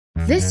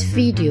This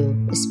video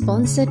is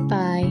sponsored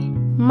by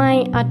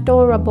My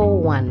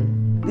Adorable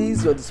One.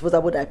 These your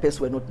disposable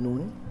diapers were not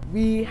known.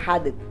 We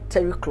had the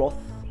terry cloth,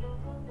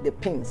 the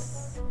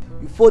pins.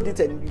 You fold it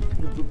and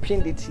you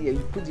pin it here. You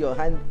put your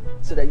hand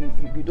so that you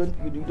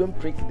don't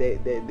prick the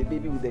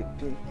baby with the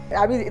pin.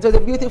 I mean, it was a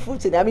beautiful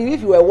thing. I mean,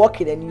 if you were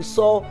walking and you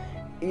saw,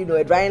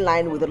 a drying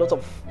line with a lot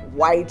of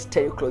white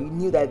terry cloth, you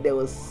knew that there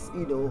was,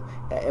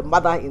 a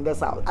mother in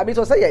this house. I mean, it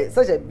was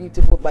such a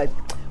beautiful, but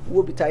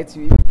will be tight to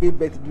you. If you give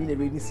birth during the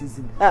rainy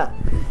season,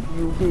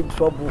 you'll be in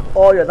trouble.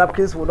 All your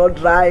napkins will not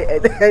dry,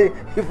 and then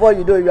before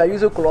you know, you are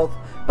using cloth.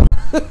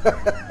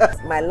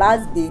 My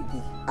last baby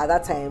at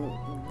that time,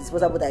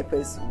 disposable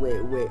diapers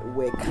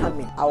were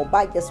coming. I'll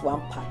buy just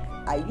one pack.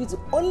 I use it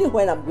only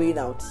when I'm going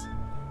out,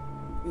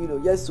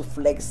 just to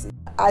flex it.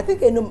 I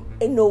think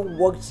Eno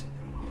worked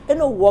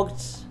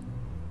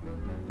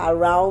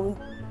around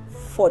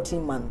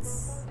 14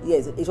 months.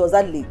 Yes, it was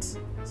that late.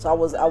 So I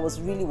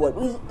was really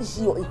worried.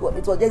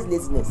 It was just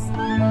laziness.